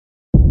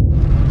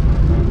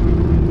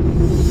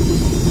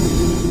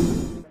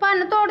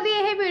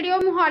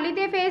ਮੁਹਾਲੀ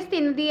ਦੇ ਫੇਸ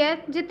 3 ਦੀ ਹੈ,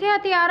 ਜਿੱਥੇ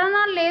ਹਥਿਆਰਾਂ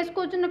ਨਾਲ ਲੈਸ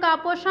ਕੁਝ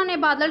ਨਕਾਬਪੋਸ਼ਾਂ ਨੇ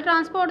ਬਾਦਲ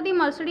ਟਰਾਂਸਪੋਰਟ ਦੀ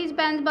ਮਰਸੀਡੀਜ਼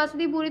ਬੈਂਜ਼ ਬੱਸ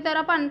ਦੀ ਬੁਰੀ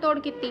ਤਰ੍ਹਾਂ ਭੰਨ-ਤੋੜ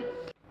ਕੀਤੀ।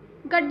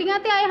 ਗੱਡੀਆਂ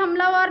ਤੇ ਆਏ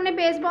ਹਮਲਾਵਰ ਨੇ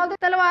ਬੇਸਬਾਲ ਤੇ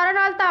ਤਲਵਾਰਾਂ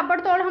ਨਾਲ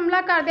ਤਾਬੜਤੋੜ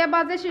ਹਮਲਾ ਕਰਦਿਆਂ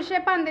ਬੱਸ ਦੇ ਸ਼ੀਸ਼ੇ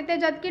ਭੰਨ ਦਿੱਤੇ,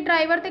 ਜਦਕਿ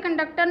ਡਰਾਈਵਰ ਤੇ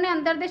ਕੰਡਕਟਰ ਨੇ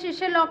ਅੰਦਰ ਦੇ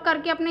ਸ਼ੀਸ਼ੇ ਲੌਕ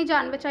ਕਰਕੇ ਆਪਣੀ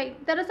ਜਾਨ ਬਚਾਈ।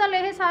 ਦਰਅਸਲ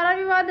ਇਹ ਸਾਰਾ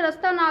ਵਿਵਾਦ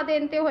ਰਸਤਾ ਨਾ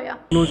ਦੇਣ ਤੇ ਹੋਇਆ।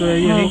 ਲੋਚ ਹੋਇਆ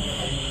ਜੀ ਅਸੀਂ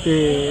ਤੇ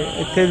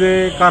ਇੱਥੇ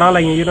ਦੇ ਕਾਰਾਂ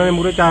ਲਾਈਆਂ ਜੀ, ਇਹਨਾਂ ਦੇ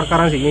ਮੂਹਰੇ 4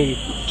 ਕਾਰਾਂ ਸੀਗੀਆਂ ਜੀ।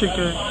 ਠੀਕ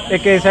ਹੈ।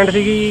 ਇੱਕ ਏਸੈਂਟ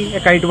ਸੀਗੀ,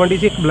 ਇੱਕ i20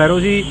 ਸੀ, ਇੱਕ ਬਲੈਰੋ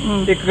ਸੀ,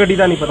 ਇੱਕ ਗੱਡੀ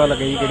ਦਾ ਨਹੀਂ ਪਤਾ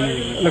ਲੱਗਿਆ ਜੀ ਕਿਹੜੀ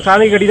ਸੀਗੀ।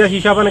 ਨੁਕਸਾਨ ਹੀ ਗੱਡੀ ਦਾ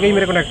ਸ਼ੀਸ਼ਾ ਭੰਨ ਗਈ,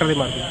 ਮੇਰੇ ਕੰਡਕਟਰ ਦੇ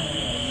ਮਾਰ ਕੇ।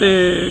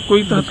 ਤੇ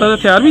ਕੋਈ ਹੱਥਾਂ ਦਾ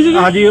ਹਥਿਆਰ ਵੀ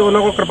ਸੀਗਾ? ਹਾਂਜੀ,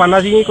 ਉਹਨਾਂ ਕੋਲ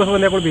ਕਿਰਪਾਨਾਂ ਸੀਗੀਆਂ, ਕੁਝ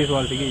ਬੰਦਿਆਂ ਕੋਲ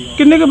ਬੇਸਬਾਲ ਸੀਗੇ ਜੀ।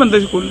 ਕਿੰਨੇ ਕੁ ਬੰਦੇ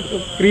ਸੀ ਕੁੱਲ?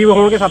 ਕਰੀਬ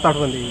ਹੋਣਗੇ 7-8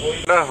 ਬੰਦੇ ਜੀ।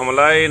 ਜਿਹੜਾ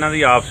ਹਮਲਾ ਹੈ ਇਹਨਾਂ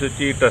ਦੀ ਆਪਸ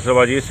ਵਿੱਚ ਹੀ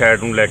ਟਸਲਬਾਜੀ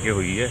ਸਾਈਡ ਨੂੰ ਲੈ ਕੇ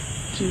ਹੋਈ ਹੈ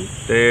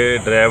ਤੇ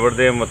ਡਰਾਈਵਰ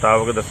ਦੇ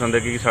ਮੁਤਾਬਕ ਦੱਸਣ ਦੇ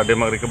ਕਿ ਸਾਡੇ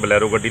ਮਗਰ ਇੱਕ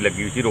ਬਲੈਰੋ ਗੱਡੀ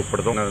ਲੱਗੀ ਹੋਈ ਸੀ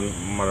ਰੋਪੜ ਤੋਂ,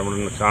 ਮਾੜਾ ਮੋਟਾ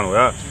ਨੁਕਸਾਨ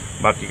ਹੋਇਆ।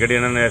 ਬਾਕੀ ਕਿਹੜੇ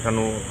ਇਹਨਾਂ ਨੇ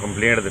ਸਾਨੂੰ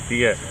ਕੰਪਲੇਂਟ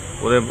ਦਿੱਤੀ ਹੈ,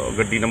 ਉਹਦੇ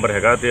ਗੱਡੀ ਨੰਬਰ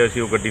ਹੈਗਾ ਤੇ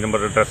ਅਸੀਂ ਉਹ ਗੱਡੀ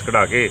ਨੰਬਰ ਐਡਰੈਸ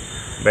ਕਢਾ ਕੇ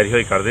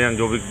ਵੈਰੀਫਾਈ ਕਰਦੇ ਹਾਂ,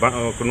 ਜੋ ਵੀ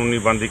ਕਾਨੂੰਨੀ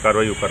ਬਣਦੀ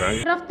ਕਾਰਵਾਈ ਉਹ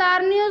ਕਰਾਂਗੇ।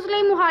 ਰਫਤਾਰ ਨਿਊਜ਼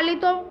ਲਈ ਮੁਹਾਲੀ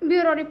ਤੋਂ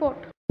ਬਿਊਰੋ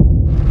ਰਿਪੋਰਟ।